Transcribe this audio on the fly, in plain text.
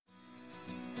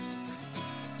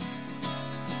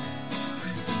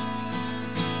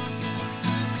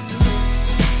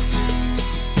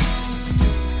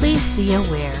Be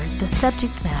aware the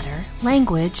subject matter,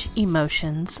 language,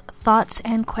 emotions, thoughts,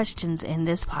 and questions in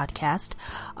this podcast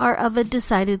are of a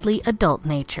decidedly adult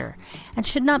nature and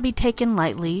should not be taken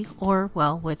lightly or,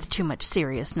 well, with too much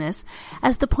seriousness,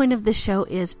 as the point of this show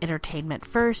is entertainment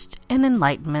first and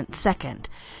enlightenment second.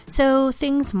 So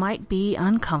things might be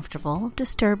uncomfortable,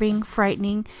 disturbing,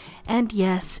 frightening, and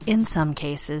yes, in some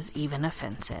cases, even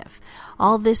offensive.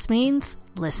 All this means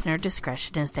listener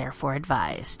discretion is therefore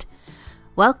advised.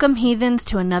 Welcome, heathens,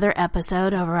 to another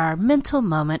episode of our Mental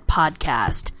Moment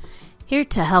podcast. Here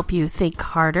to help you think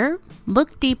harder,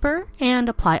 look deeper, and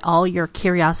apply all your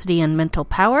curiosity and mental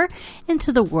power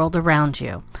into the world around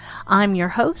you. I'm your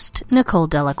host, Nicole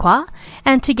Delacroix,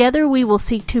 and together we will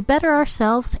seek to better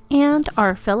ourselves and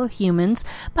our fellow humans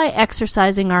by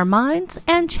exercising our minds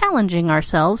and challenging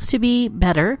ourselves to be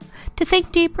better, to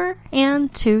think deeper,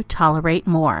 and to tolerate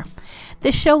more.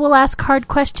 This show will ask hard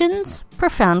questions,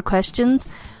 profound questions,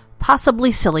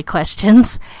 possibly silly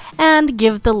questions, and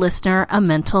give the listener a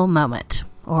mental moment,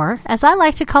 or as I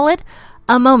like to call it,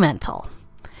 a momental.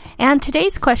 And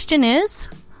today's question is,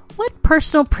 what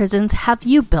personal prisons have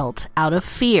you built out of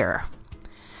fear?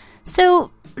 So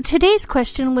today's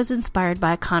question was inspired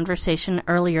by a conversation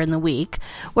earlier in the week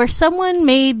where someone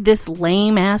made this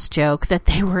lame-ass joke that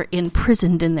they were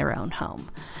imprisoned in their own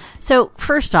home. So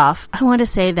first off, I want to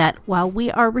say that while we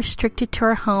are restricted to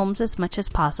our homes as much as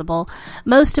possible,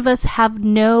 most of us have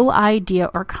no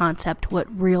idea or concept what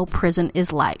real prison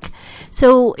is like.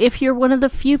 So if you're one of the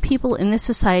few people in this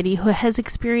society who has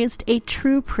experienced a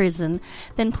true prison,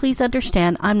 then please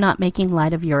understand I'm not making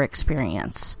light of your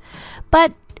experience.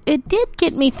 But it did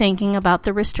get me thinking about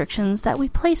the restrictions that we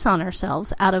place on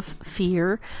ourselves out of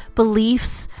fear,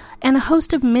 beliefs, and a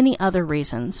host of many other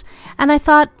reasons. And I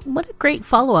thought, what a great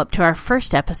follow-up to our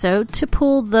first episode to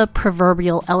pull the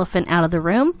proverbial elephant out of the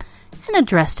room and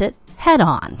address it head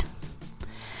on.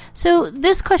 So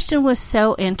this question was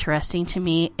so interesting to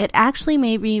me, it actually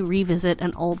made me revisit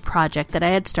an old project that I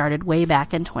had started way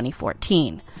back in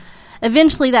 2014.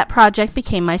 Eventually, that project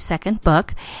became my second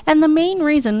book, and the main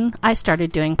reason I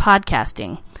started doing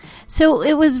podcasting. So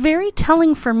it was very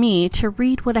telling for me to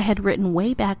read what I had written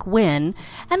way back when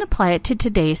and apply it to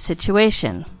today's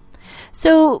situation.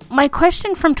 So my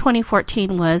question from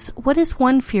 2014 was, what is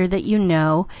one fear that you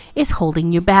know is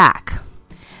holding you back?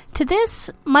 To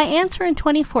this, my answer in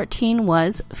 2014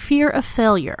 was fear of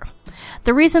failure.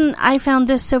 The reason I found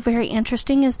this so very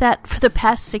interesting is that for the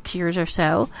past 6 years or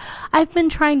so, I've been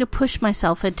trying to push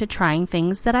myself into trying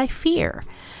things that I fear.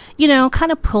 You know,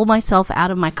 kind of pull myself out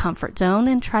of my comfort zone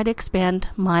and try to expand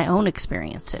my own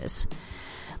experiences.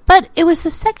 But it was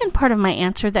the second part of my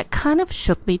answer that kind of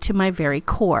shook me to my very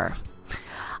core.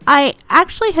 I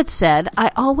actually had said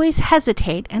I always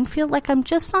hesitate and feel like I'm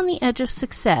just on the edge of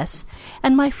success,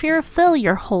 and my fear of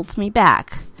failure holds me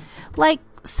back. Like,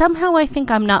 somehow I think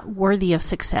I'm not worthy of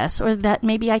success, or that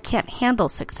maybe I can't handle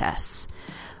success.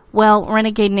 Well,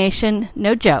 Renegade Nation,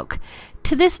 no joke.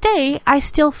 To this day, I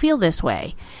still feel this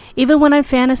way. Even when I'm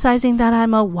fantasizing that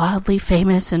I'm a wildly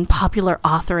famous and popular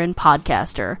author and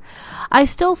podcaster, I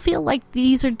still feel like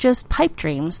these are just pipe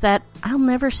dreams that I'll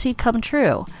never see come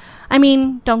true. I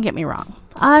mean, don't get me wrong.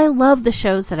 I love the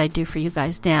shows that I do for you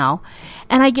guys now,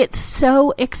 and I get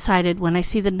so excited when I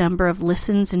see the number of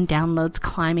listens and downloads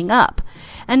climbing up.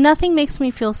 And nothing makes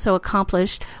me feel so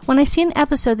accomplished when I see an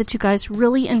episode that you guys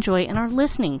really enjoy and are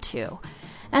listening to.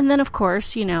 And then, of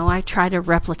course, you know, I try to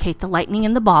replicate the lightning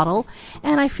in the bottle,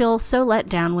 and I feel so let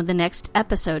down when the next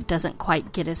episode doesn't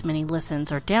quite get as many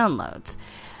listens or downloads.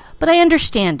 But I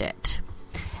understand it.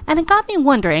 And it got me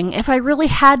wondering if I really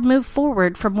had moved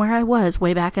forward from where I was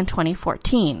way back in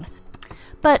 2014.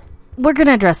 But we're going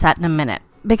to address that in a minute,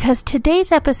 because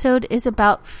today's episode is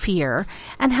about fear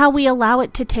and how we allow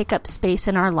it to take up space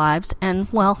in our lives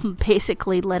and, well,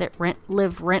 basically let it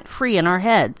live rent-free in our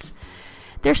heads.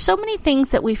 There's so many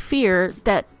things that we fear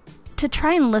that to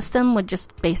try and list them would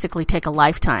just basically take a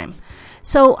lifetime.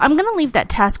 So I'm going to leave that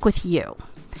task with you.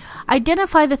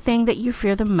 Identify the thing that you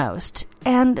fear the most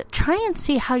and try and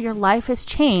see how your life has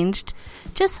changed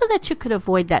just so that you could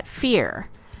avoid that fear.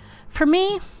 For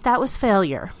me, that was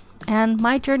failure, and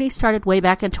my journey started way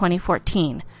back in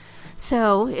 2014.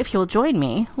 So if you'll join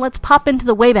me, let's pop into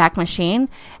the Wayback Machine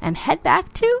and head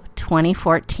back to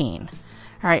 2014.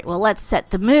 All right, well, let's set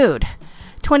the mood.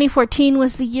 2014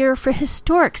 was the year for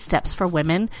historic steps for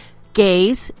women,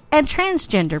 gays, and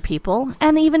transgender people,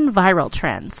 and even viral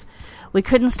trends. We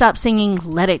couldn't stop singing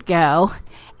Let It Go,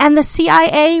 and the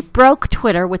CIA broke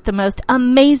Twitter with the most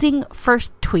amazing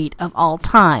first tweet of all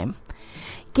time.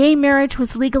 Gay marriage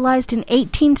was legalized in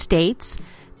 18 states,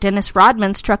 Dennis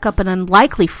Rodman struck up an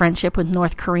unlikely friendship with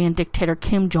North Korean dictator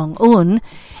Kim Jong-un,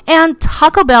 and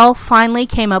Taco Bell finally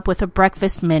came up with a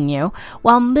breakfast menu,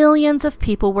 while millions of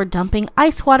people were dumping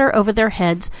ice water over their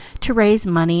heads to raise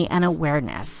money and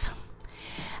awareness.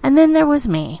 And then there was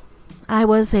me. I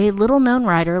was a little-known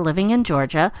writer living in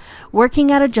Georgia,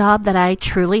 working at a job that I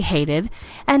truly hated,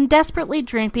 and desperately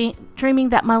dreaming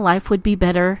that my life would be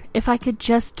better if I could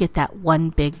just get that one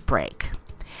big break.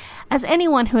 As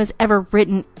anyone who has ever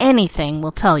written anything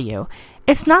will tell you,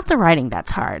 it's not the writing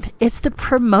that's hard, it's the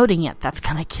promoting it that's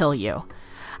going to kill you.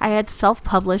 I had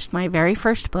self-published my very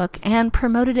first book and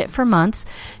promoted it for months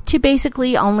to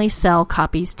basically only sell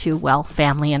copies to, well,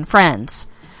 family and friends.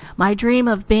 My dream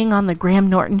of being on the Graham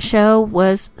Norton show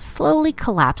was slowly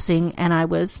collapsing, and I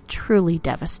was truly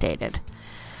devastated.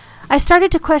 I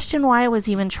started to question why I was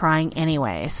even trying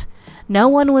anyways. No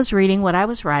one was reading what I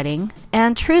was writing,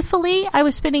 and truthfully, I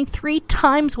was spending 3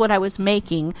 times what I was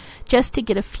making just to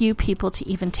get a few people to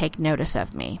even take notice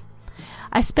of me.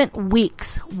 I spent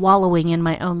weeks wallowing in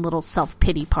my own little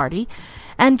self-pity party,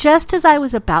 and just as I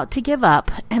was about to give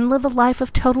up and live a life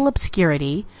of total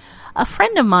obscurity, a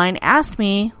friend of mine asked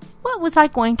me, what was I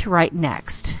going to write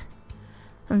next?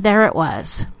 And there it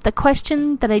was, the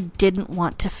question that I didn't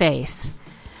want to face.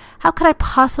 How could I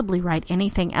possibly write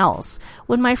anything else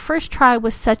when my first try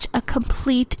was such a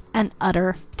complete and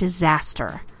utter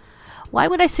disaster? Why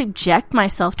would I subject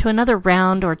myself to another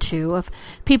round or two of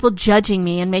people judging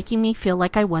me and making me feel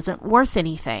like I wasn't worth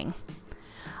anything?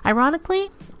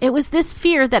 Ironically, it was this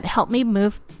fear that helped me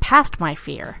move past my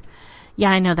fear.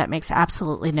 Yeah, I know that makes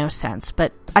absolutely no sense,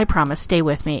 but I promise, stay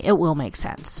with me, it will make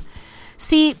sense.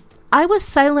 See, I was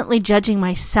silently judging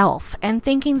myself and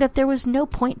thinking that there was no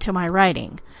point to my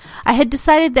writing. I had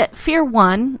decided that fear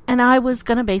won, and I was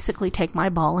going to basically take my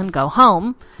ball and go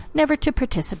home, never to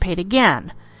participate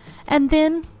again. And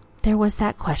then there was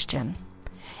that question.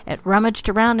 It rummaged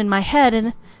around in my head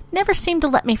and never seemed to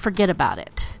let me forget about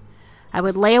it. I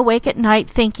would lay awake at night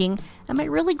thinking, am I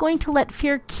really going to let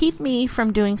fear keep me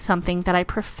from doing something that I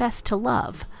profess to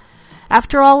love?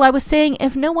 After all, I was saying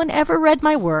if no one ever read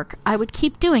my work, I would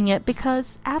keep doing it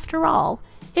because, after all,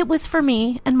 it was for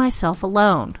me and myself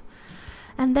alone.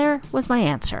 And there was my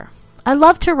answer. I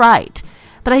loved to write,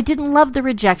 but I didn't love the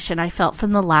rejection I felt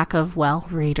from the lack of, well,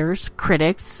 readers,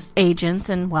 critics, agents,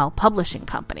 and, well, publishing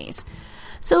companies.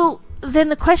 So then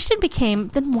the question became,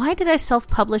 then why did I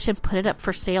self-publish and put it up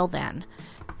for sale then?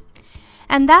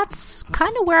 And that's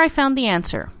kind of where I found the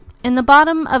answer. In the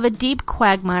bottom of a deep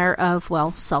quagmire of,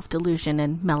 well, self-delusion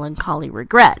and melancholy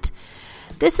regret.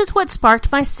 This is what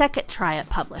sparked my second try at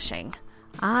publishing.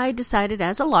 I decided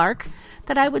as a lark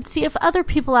that I would see if other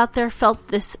people out there felt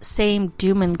this same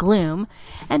doom and gloom,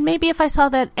 and maybe if I saw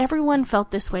that everyone felt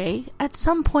this way, at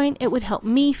some point it would help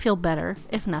me feel better,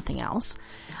 if nothing else.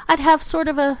 I'd have sort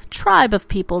of a tribe of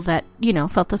people that,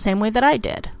 felt the same way that I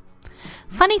did.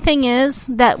 Funny thing is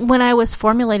that when I was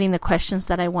formulating the questions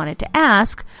that I wanted to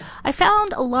ask, I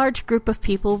found a large group of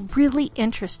people really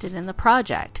interested in the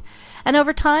project. And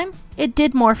over time, it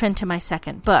did morph into my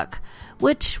second book,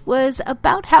 which was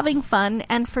about having fun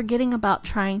and forgetting about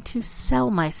trying to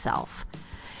sell myself.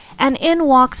 And in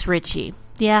walks Richie.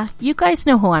 Yeah, you guys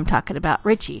know who I'm talking about,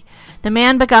 Richie, the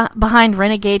man behind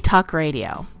Renegade Talk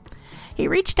Radio. He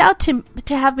reached out to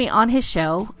have me on his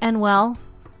show, and well,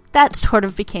 that sort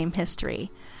of became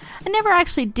history. I never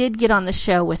actually did get on the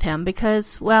show with him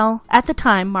because, well, at the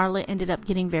time, Marla ended up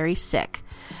getting very sick.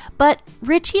 But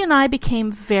Richie and I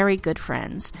became very good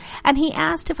friends, and he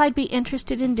asked if I'd be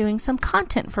interested in doing some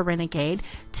content for Renegade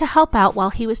to help out while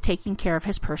he was taking care of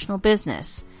his personal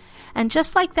business. And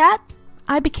just like that,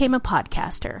 I became a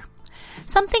podcaster.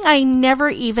 Something I never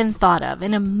even thought of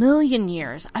in a million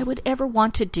years I would ever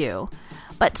want to do.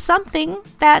 But something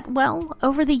that, well,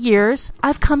 over the years,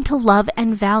 I've come to love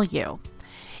and value.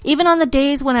 Even on the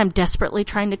days when I'm desperately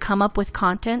trying to come up with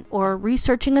content or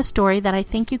researching a story that I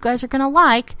think you guys are going to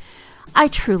like, I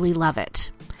truly love it.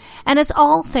 And it's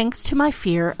all thanks to my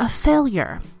fear of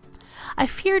failure. I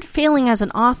feared failing as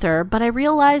an author, but I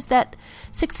realized that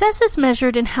success is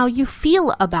measured in how you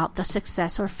feel about the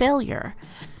success or failure.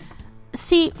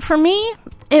 See, for me,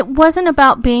 it wasn't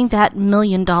about being that $1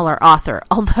 million author,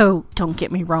 although, don't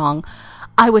get me wrong,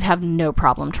 I would have no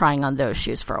problem trying on those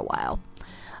shoes for a while.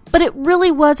 But it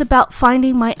really was about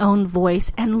finding my own voice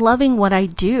and loving what I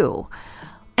do.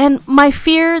 And my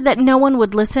fear that no one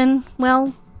would listen,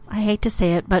 well, I hate to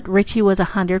say it, but Richie was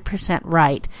 100%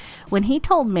 right when he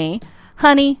told me,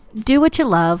 honey, do what you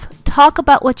love, talk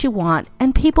about what you want,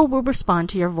 and people will respond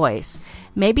to your voice.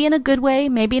 Maybe in a good way,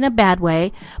 maybe in a bad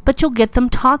way, but you'll get them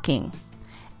talking.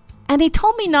 And he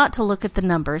told me not to look at the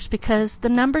numbers because the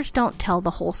numbers don't tell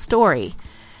the whole story.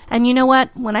 And you know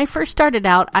what? When I first started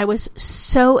out, I was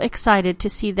so excited to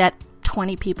see that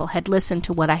 20 people had listened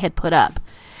to what I had put up.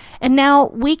 And now,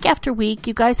 week after week,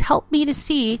 you guys help me to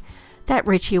see that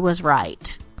Richie was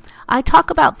right. I talk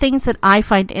about things that I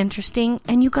find interesting,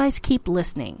 and you guys keep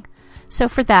listening. So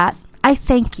for that, I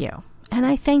thank you, and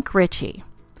I thank Richie.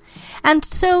 And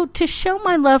so, to show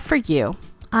my love for you,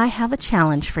 I have a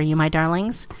challenge for you, my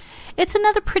darlings. It's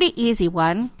another pretty easy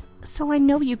one, so I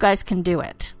know you guys can do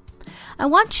it. I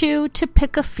want you to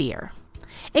pick a fear.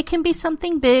 It can be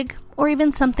something big or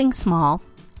even something small,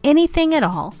 anything at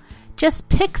all. Just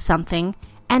pick something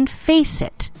and face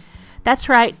it. That's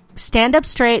right. Stand up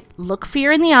straight, look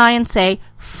fear in the eye and say,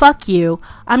 fuck you,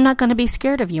 I'm not going to be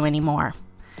scared of you anymore.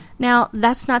 Now,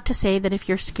 that's not to say that if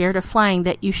you're scared of flying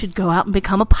that you should go out and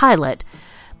become a pilot.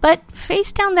 But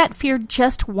face down that fear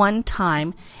just one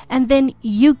time, and then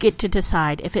you get to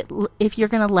decide if you're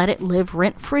going to let it live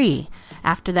rent-free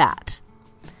after that.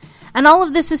 And all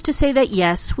of this is to say that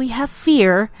yes, we have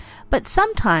fear, but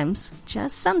sometimes,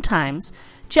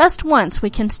 just once we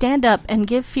can stand up and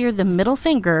give fear the middle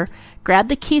finger, grab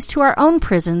the keys to our own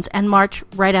prisons, and march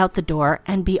right out the door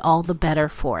and be all the better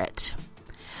for it.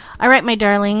 All right, my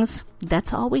darlings,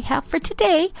 that's all we have for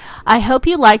today. I hope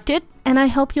you liked it, and I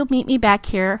hope you'll meet me back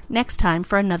here next time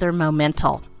for another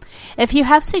Momental. If you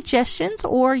have suggestions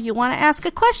or you want to ask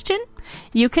a question,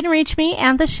 you can reach me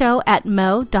and the show at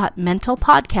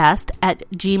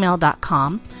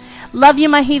mo.mentalpodcast@gmail.com. Love you,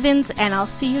 my heathens, and I'll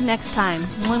see you next time.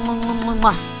 Mwah, mwah, mwah,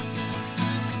 mwah.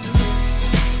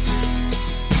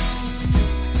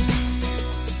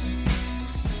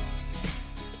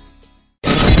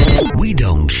 We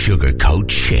don't sugarcoat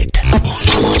shit.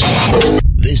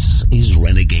 This is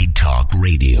Renegade Talk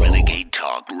Radio. Renegade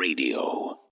Talk Radio.